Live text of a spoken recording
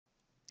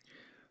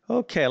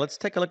Okay, let's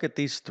take a look at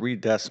these three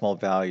decimal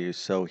values.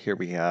 So here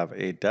we have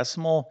a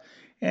decimal,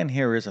 and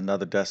here is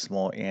another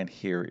decimal, and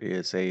here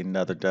is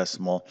another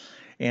decimal.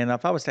 And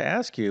if I was to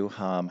ask you,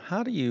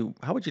 how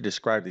would you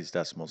describe these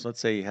decimals? Let's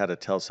say you had to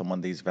tell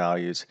someone these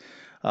values.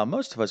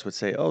 Most of us would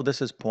say, oh,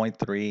 this is point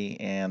 0.3,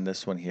 and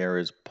this one here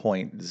is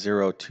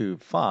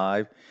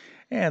 0.025,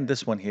 and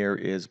this one here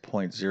is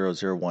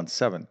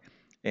 0.0017.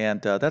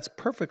 And that's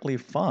perfectly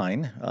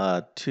fine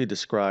to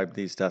describe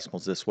these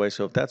decimals this way.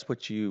 So if that's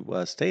what you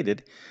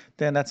stated,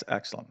 then that's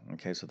excellent.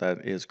 Okay, so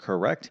that is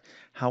correct.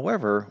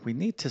 However, we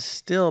need to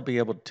still be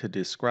able to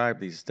describe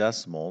these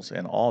decimals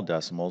and all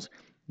decimals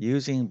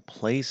using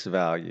place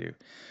value.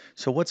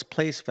 So what's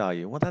place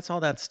value? Well, that's all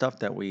that stuff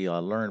that we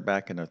learned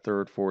back in the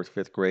third, fourth,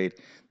 fifth grade.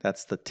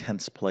 That's the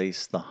tenths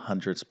place, the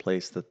hundredths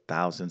place, the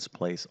thousandths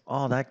place,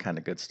 all that kind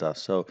of good stuff.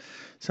 So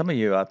some of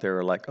you out there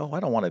are like, oh, I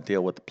don't want to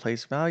deal with the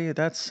place value.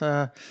 That's,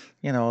 I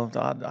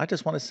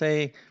just want to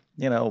say,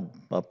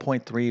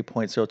 point 0.3,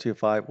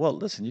 0.025. Well,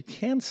 listen, you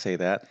can say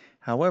that.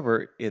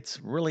 However,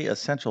 it's really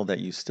essential that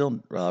you still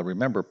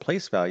remember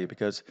place value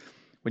because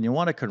when you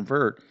want to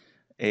convert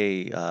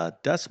a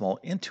decimal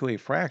into a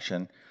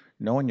fraction,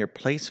 knowing your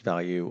place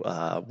value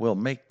will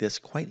make this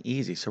quite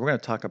easy. So we're going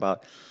to talk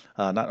about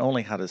not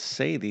only how to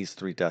say these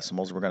three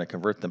decimals, we're going to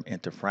convert them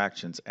into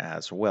fractions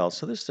as well.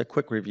 So this is a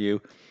quick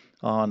review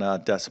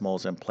on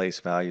decimals and place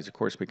values. Of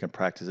course, we can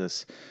practice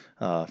this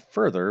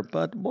further,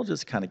 but we'll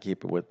just kind of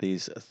keep it with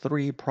these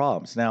three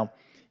problems. Now,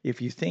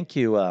 if you think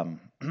you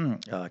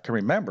can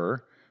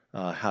remember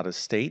how to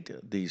state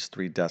these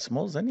three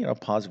decimals, then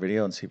pause the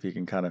video and see if you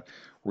can kind of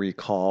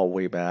recall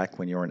way back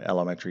when you were in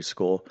elementary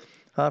school.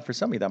 For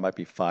some of you, that might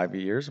be 5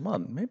 years, well,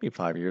 maybe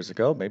 5 years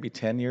ago, maybe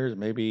 10 years,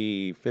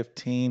 maybe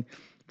 15.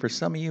 For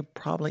some of you,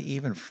 probably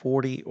even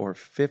 40 or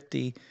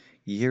 50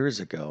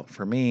 years ago.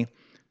 For me,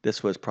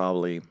 this was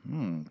probably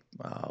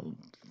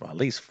at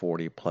least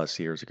 40 plus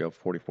years ago,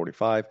 40,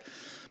 45.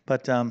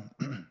 But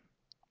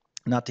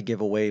not to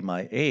give away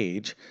my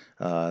age,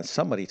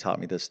 somebody taught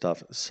me this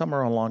stuff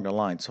somewhere along the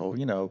line.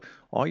 So,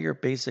 all your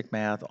basic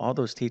math, all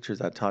those teachers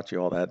that taught you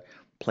all that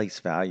place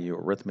value,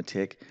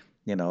 arithmetic,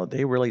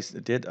 they really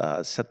did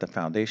set the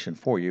foundation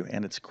for you.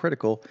 And it's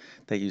critical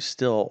that you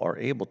still are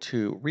able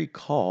to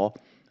recall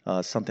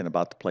something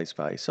about the place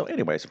value. So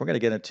anyways, we're going to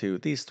get into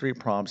these three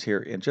problems here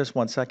in just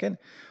 1 second.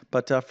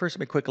 But first, let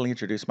me quickly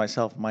introduce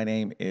myself. My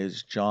name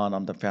is John.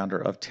 I'm the founder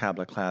of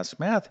TabletClass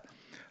Math.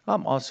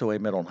 I'm also a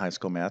middle and high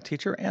school math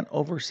teacher, and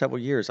over several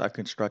years, I've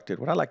constructed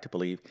what I like to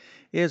believe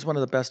is one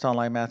of the best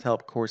online math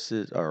help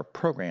courses or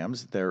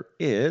programs there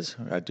is.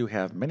 I do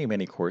have many,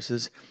 many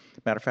courses.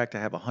 Matter of fact, I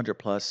have 100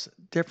 plus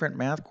different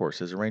math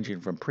courses ranging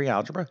from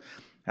pre-algebra,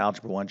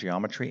 algebra 1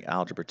 geometry,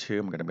 algebra 2.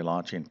 I'm going to be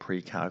launching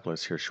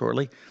pre-calculus here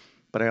shortly.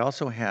 But I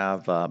also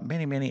have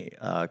many, many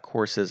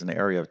courses in the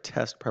area of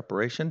test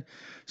preparation.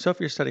 So if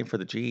you're studying for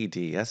the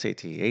GED,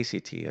 SAT,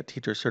 ACT, a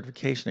teacher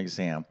certification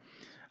exam,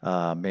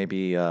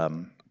 maybe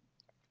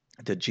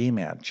the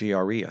GMAT,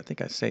 GRE, I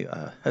think I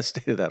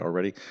stated that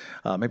already.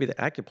 Maybe the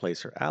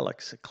Accuplacer,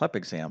 Alex, CLEP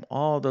exam,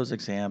 all those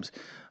exams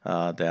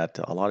that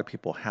a lot of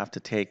people have to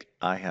take.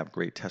 I have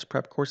great test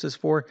prep courses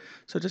for.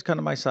 So just come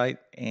to my site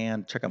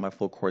and check out my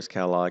full course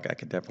catalog. I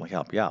can definitely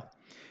help you out.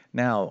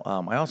 Now,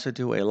 I also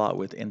do a lot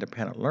with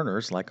independent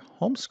learners like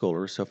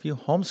homeschoolers. So if you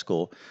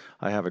homeschool,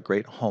 I have a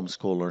great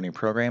homeschool learning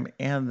program,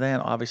 and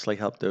then obviously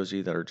help those of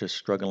you that are just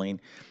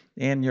struggling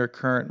in your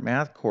current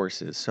math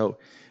courses. So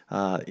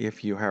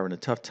if you're having a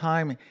tough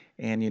time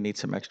and you need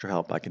some extra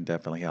help, I can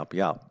definitely help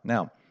you out.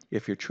 Now,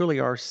 if you truly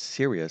are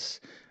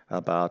serious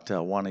about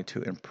wanting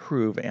to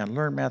improve and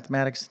learn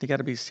mathematics, you got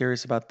to be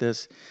serious about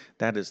this.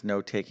 That is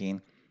note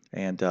taking.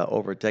 And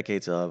over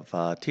decades of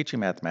teaching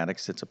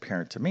mathematics, it's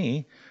apparent to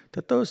me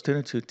that those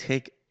students who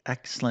take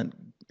excellent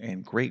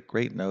and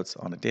great notes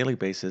on a daily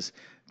basis,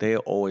 they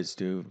always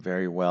do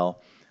very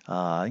well.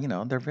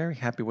 They're very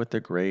happy with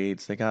their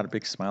grades. They got a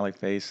big smiley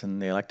face and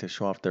they like to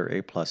show off their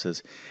A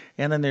pluses.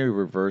 And then the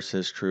reverse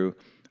is true.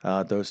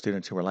 Those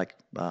students who were like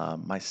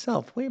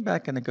myself way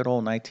back in the good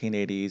old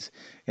 1980s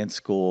in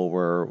school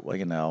where,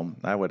 well,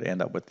 I would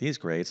end up with these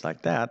grades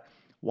like that.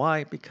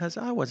 Why? Because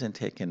I wasn't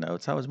taking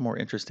notes. I was more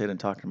interested in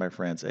talking to my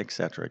friends, et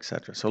cetera, et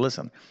cetera. So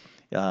listen,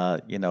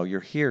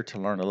 you're here to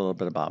learn a little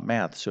bit about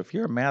math. So if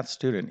you're a math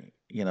student,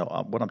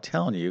 what I'm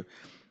telling you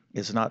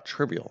is not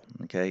trivial.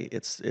 Okay,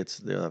 it's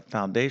the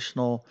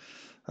foundational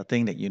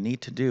thing that you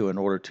need to do in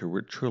order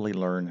to truly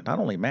learn not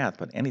only math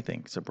but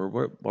anything. So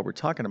what we're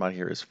talking about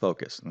here is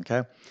focus.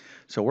 Okay,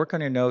 so work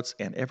on your notes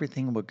and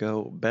everything will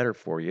go better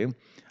for you.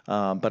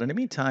 But in the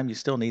meantime, you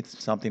still need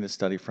something to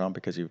study from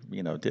because you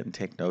didn't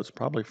take notes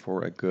probably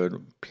for a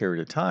good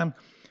period of time.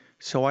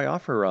 So I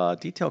offer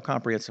detailed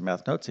comprehensive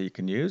math notes that you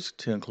can use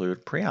to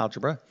include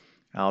pre-algebra,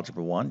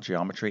 algebra 1,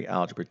 geometry,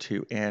 algebra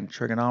 2, and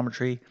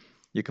trigonometry.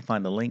 You can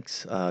find the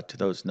links to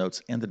those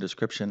notes in the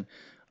description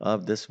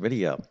of this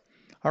video.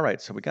 All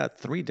right, so we got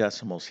three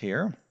decimals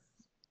here.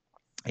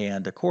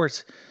 And of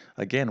course,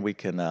 again, we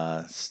can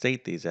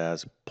state these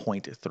as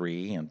point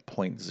 0.3 and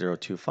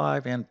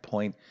 0.025 and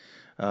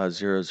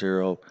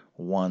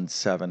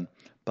 0.0017.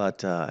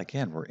 But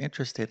again, we're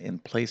interested in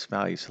place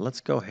value. So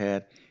let's go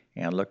ahead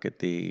and look at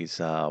these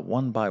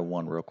one by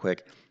one real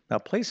quick. Now,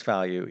 place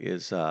value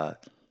is,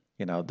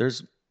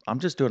 there's, I'm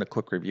just doing a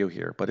quick review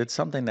here, but it's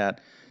something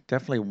that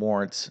definitely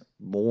warrants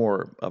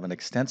more of an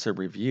extensive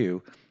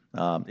review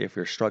if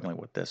you're struggling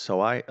with this.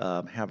 So I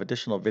have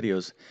additional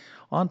videos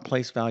on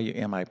place value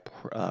in my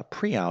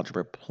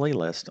pre-algebra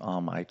playlist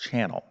on my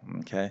channel,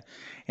 okay?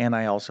 And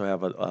I also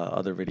have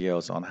other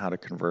videos on how to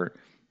convert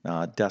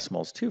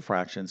decimals to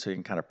fractions so you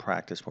can kind of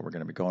practice what we're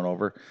going to be going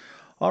over.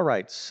 All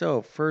right,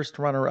 so first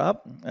runner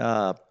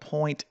up,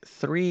 point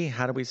 3.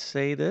 How do we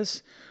say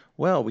this?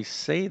 Well, we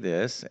say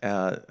this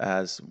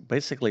as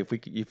basically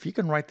if you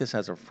can write this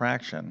as a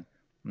fraction,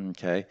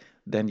 okay,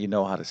 then you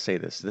know how to say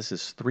this. This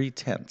is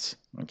 3/10,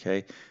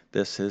 okay?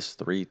 This is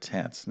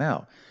 3/10.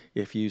 Now,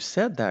 if you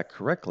said that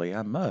correctly,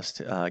 I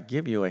must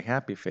give you a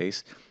happy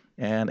face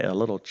and a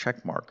little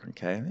check mark,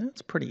 okay?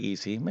 It's pretty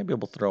easy. Maybe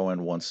we'll throw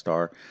in 1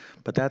 star,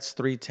 but that's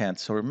 3/10.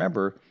 So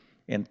remember,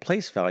 in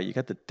place value, you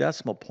got the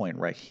decimal point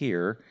right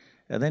here,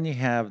 and then you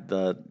have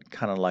the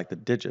kind of like the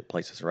digit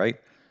places, right?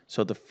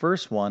 So the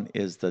first one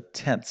is the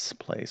tenths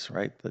place,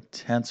 right? The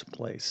tenths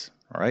place,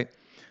 all right?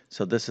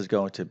 So this is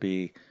going to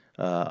be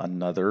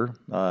another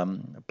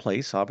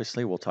place.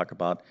 Obviously, we'll talk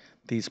about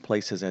these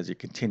places as you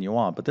continue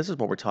on, but this is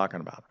what we're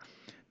talking about.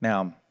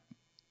 Now,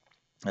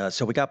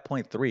 so we got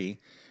point 3,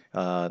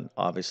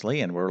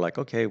 obviously, and we're like,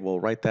 okay, we'll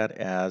write that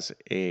as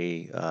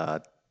a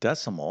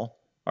decimal.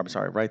 I'm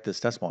sorry, write this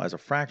decimal as a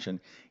fraction.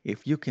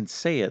 If you can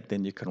say it,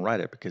 then you can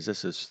write it because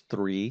this is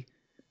 3/10.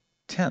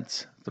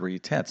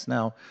 3/10.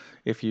 Now,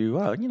 if you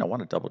want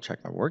to double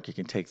check my work, you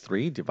can take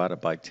 3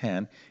 divided by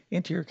 10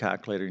 into your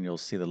calculator, and you'll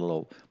see the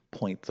little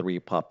point 0.3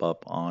 pop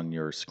up on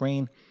your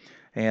screen.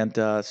 And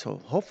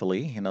so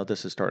hopefully,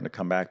 this is starting to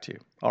come back to you.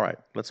 All right,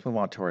 let's move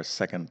on to our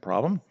second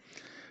problem.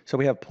 So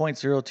we have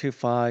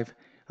 0.025.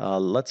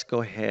 Let's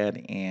go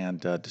ahead and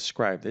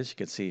describe this. You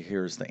can see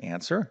here's the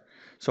answer.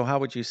 So how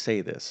would you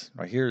say this?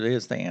 Right, here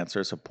is the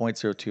answer. So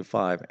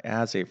 0.025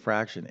 as a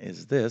fraction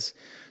is this.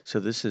 So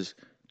this is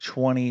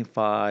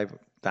 25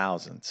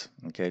 thousandths.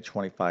 Okay,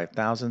 25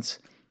 thousandths.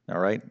 All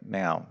right,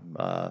 now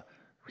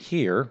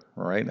here,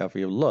 all right, now if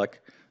you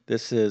look,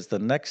 this is the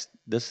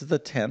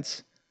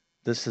tenths.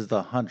 This is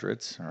the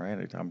hundredths. All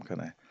right, I'm going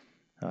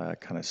to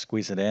kind of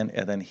squeeze it in.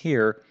 And then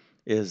here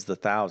is the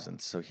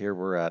thousands. So here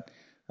we're at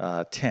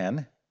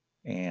 10,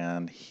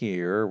 and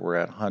here we're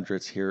at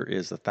hundreds. Here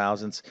is the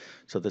thousands.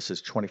 So this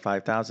is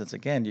 25 thousandths.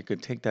 Again, you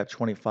could take that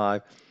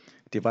 25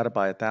 divided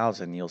by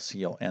 1,000. You'll see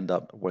you'll end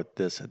up with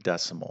this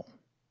decimal.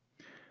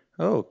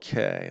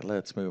 Okay,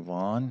 let's move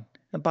on.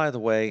 And by the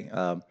way,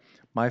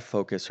 my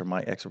focus or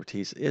my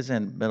expertise is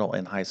in middle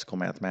and high school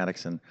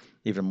mathematics and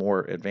even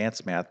more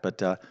advanced math.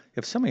 But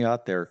if some of you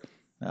out there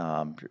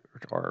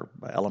are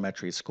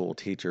elementary school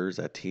teachers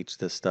that teach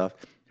this stuff,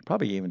 you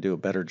probably even do a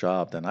better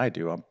job than I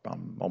do.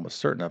 I'm almost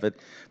certain of it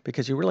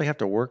because you really have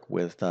to work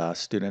with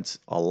students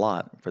a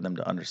lot for them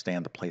to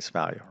understand the place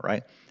value,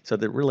 right? So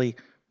that really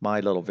my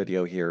little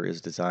video here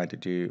is designed to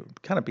do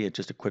kind of be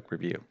just a quick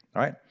review,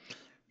 all right?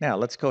 Now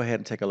let's go ahead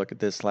and take a look at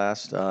this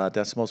last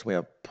decimals. We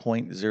have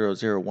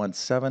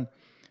 0.0017.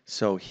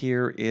 So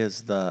here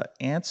is the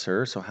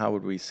answer. So how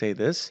would we say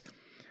this?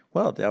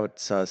 Well, that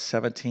was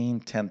 17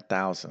 ten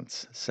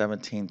thousandths.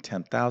 17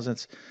 ten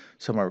thousandths.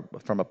 So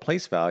from a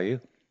place value,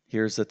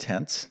 here's the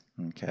tenths.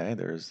 Okay,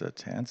 there's the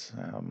tenths.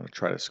 I'm going to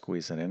try to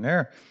squeeze it in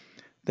there.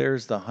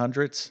 There's the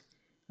hundredths.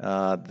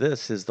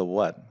 This is the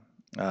what?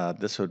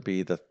 This would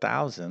be the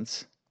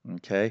thousandths.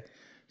 Okay,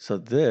 so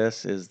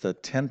this is the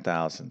 10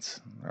 thousandths.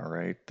 All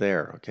right,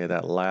 there. Okay,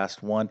 that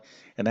last one,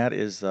 and that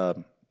is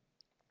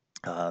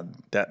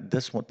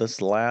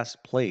this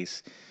last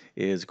place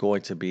is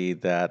going to be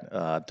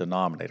that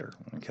denominator.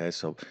 Okay,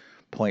 so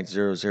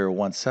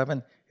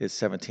 0.0017 is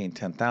 17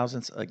 ten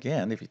thousandths.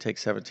 Again, if you take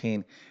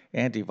 17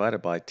 and divide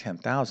it by 10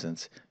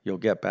 thousandths, you'll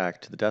get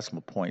back to the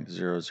decimal point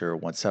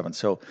 0.0017.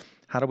 So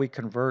how do we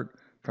convert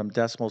from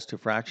decimals to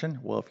fraction?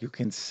 Well, if you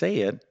can say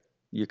it,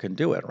 you can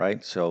do it,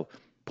 right? So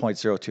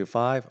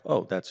 0.025,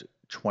 oh, that's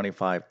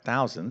 25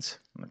 thousandths.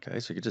 Okay,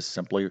 so you could just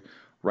simply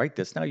write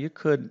this. Now you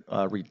could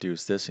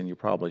reduce this, and you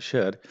probably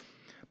should,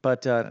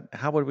 but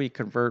how would we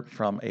convert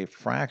from a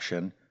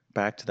fraction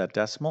back to that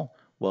decimal?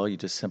 Well, you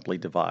just simply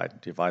divide.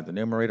 Divide the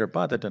numerator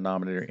by the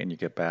denominator, and you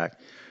get back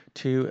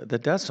to the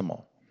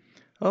decimal.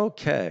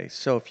 Okay,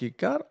 so if you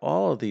got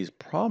all of these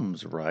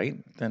problems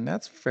right, then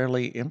that's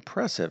fairly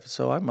impressive.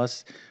 So I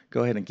must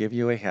go ahead and give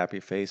you a happy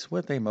face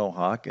with a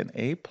mohawk, an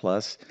A+,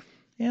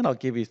 and I'll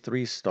give you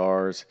 3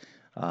 stars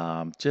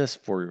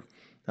just for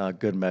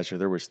good measure.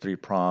 There was 3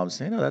 problems.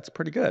 That's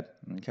pretty good.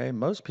 Okay,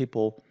 most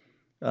people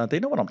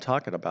they know what I'm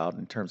talking about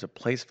in terms of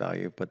place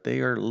value, but they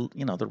are,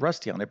 they're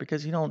rusty on it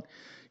because we don't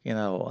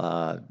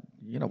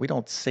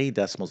say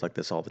decimals like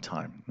this all the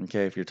time.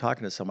 Okay, if you're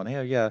talking to someone,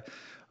 hey, yeah,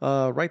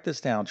 write this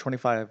down,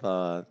 25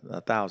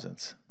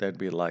 thousandths. They'd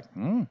be like,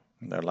 hmm.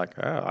 They're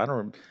like, I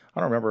don't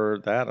remember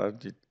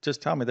that.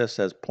 Just tell me this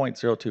says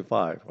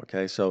 0.025.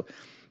 Okay, so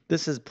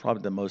This is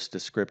probably the most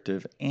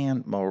descriptive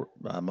and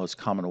most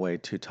common way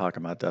to talk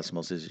about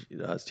decimals is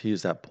to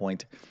use that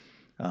point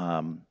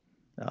um,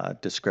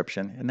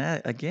 description. And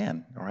that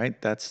again, all right,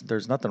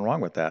 there's nothing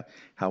wrong with that.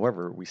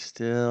 However, we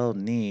still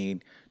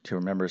need to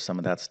remember some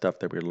of that stuff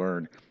that we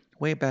learned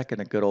way back in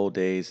the good old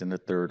days in the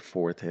third,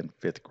 fourth, and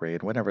fifth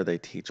grade, whenever they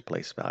teach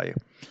place value.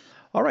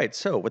 All right,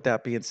 so with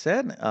that being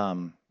said,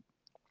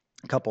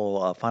 a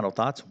couple final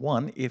thoughts.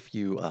 One, if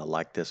you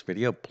like this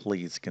video,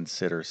 please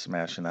consider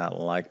smashing that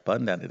like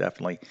button. That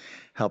definitely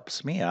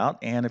helps me out.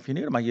 And if you're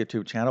new to my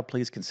YouTube channel,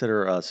 please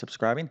consider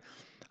subscribing.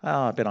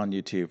 I've been on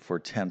YouTube for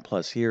 10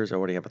 plus years. I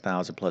already have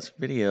 1,000 plus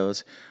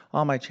videos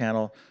on my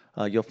channel.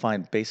 You'll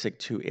find basic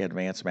to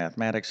advanced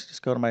mathematics.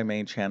 Just go to my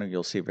main channel.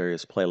 You'll see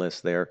various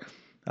playlists there.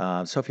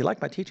 So if you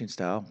like my teaching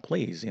style,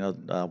 please,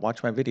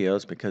 watch my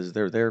videos because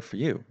they're there for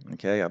you.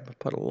 Okay, I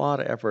put a lot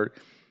of effort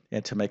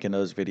into making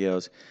those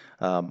videos.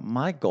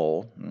 My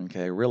goal,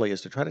 okay, really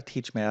is to try to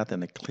teach math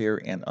in a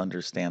clear and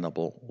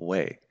understandable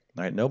way.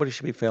 All right, nobody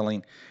should be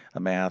failing a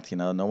math.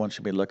 No one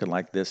should be looking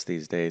like this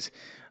these days.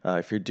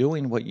 If you're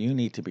doing what you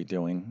need to be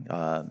doing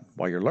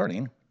while you're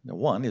learning,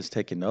 one is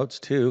taking notes,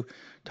 two,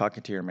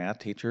 talking to your math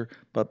teacher.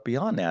 But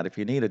beyond that, if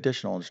you need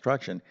additional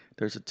instruction,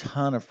 there's a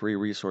ton of free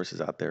resources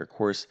out there. Of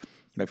course,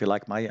 if you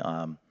like my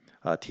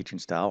teaching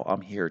style,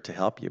 I'm here to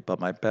help you. But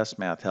my best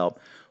math help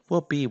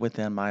will be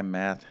within my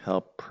Math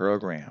Help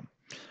program.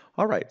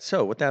 All right,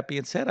 so with that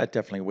being said, I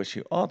definitely wish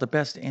you all the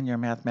best in your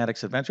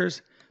mathematics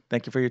adventures.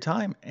 Thank you for your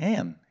time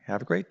and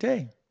have a great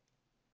day.